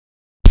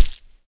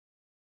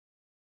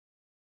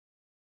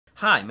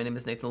Hi, my name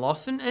is Nathan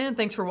Lawson, and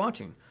thanks for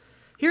watching.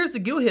 Here's the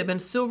Gil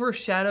Hibben Silver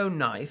Shadow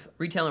Knife,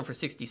 retailing for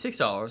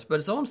 $66, but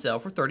it's on sale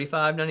for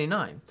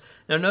 $35.99.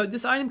 Now note,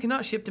 this item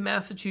cannot ship to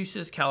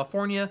Massachusetts,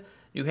 California,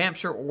 New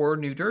Hampshire, or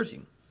New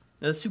Jersey.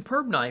 Now, the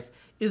superb knife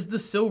is the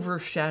Silver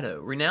Shadow.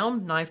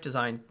 Renowned knife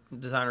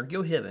designer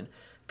Gil Hibben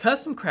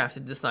custom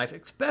crafted this knife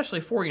especially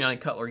for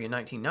United Cutlery in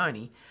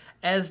 1990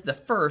 as the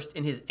first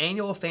in his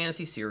annual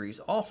Fantasy Series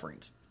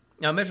offerings.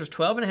 Now, it measures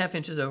 12.5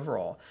 inches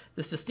overall.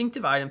 This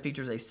distinctive item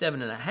features a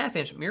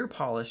 7.5-inch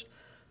mirror-polished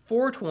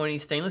 420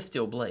 stainless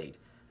steel blade.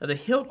 Now, the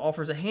hilt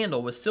offers a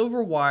handle with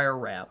silver wire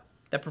wrap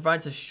that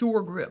provides a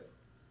sure grip.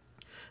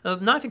 Now,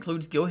 the knife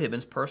includes Gil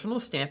Hibben's personal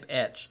stamp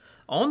etch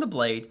on the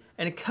blade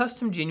and a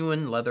custom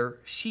genuine leather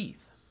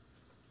sheath.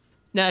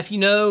 Now, if you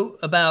know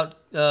about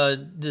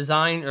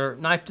design or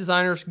knife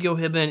designers, Gil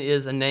Hibben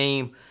is a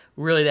name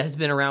really that has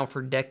been around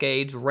for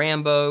decades.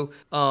 Rambo,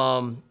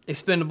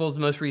 Expendables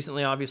most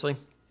recently, obviously.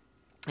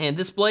 And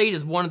this blade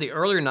is one of the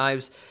earlier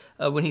knives.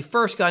 When he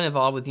first got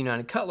involved with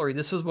United Cutlery,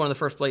 this was one of the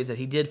first blades that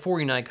he did for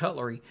United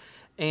Cutlery.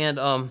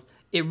 And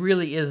it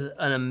really is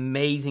an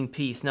amazing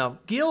piece. Now,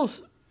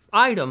 Gil's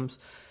items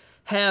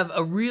have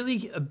a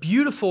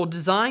beautiful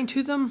design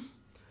to them,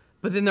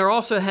 but then they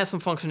also have some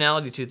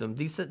functionality to them.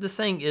 This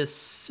thing is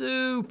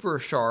super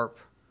sharp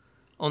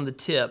on the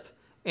tip,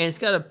 and it's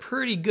got a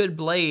pretty good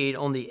blade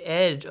on the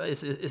edge.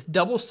 It's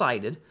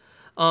double-sided.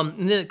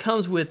 And then it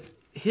comes with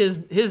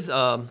his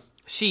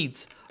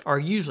sheaths are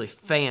usually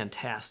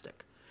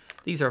fantastic.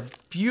 These are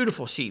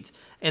beautiful sheaths,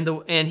 and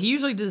he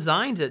usually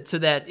designs it so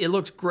that it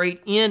looks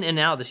great in and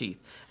out of the sheath.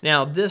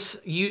 Now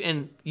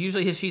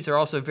usually his sheaths are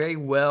also very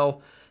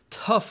well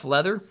tough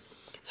leather.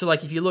 So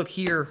like if you look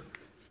here,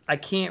 I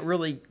can't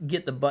really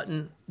get the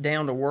button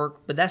down to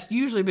work, but that's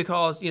usually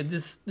because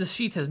this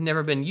sheath has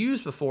never been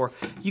used before.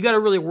 You got to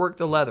really work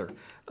the leather.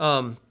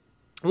 One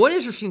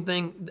interesting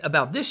thing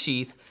about this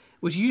sheath,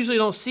 which you usually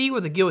don't see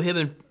with a Gil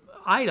Hibben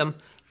item,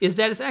 is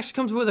that it actually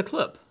comes with a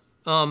clip.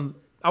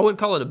 I wouldn't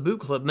call it a boot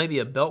clip, maybe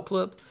a belt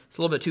clip. It's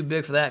a little bit too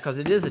big for that because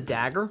it is a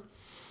dagger.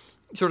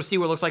 You sort of see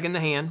what it looks like in the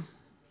hand.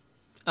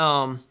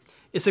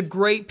 It's a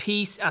great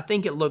piece. I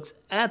think it looks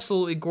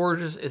absolutely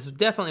gorgeous. It's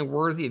definitely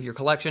worthy of your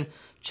collection.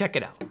 Check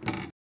it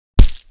out.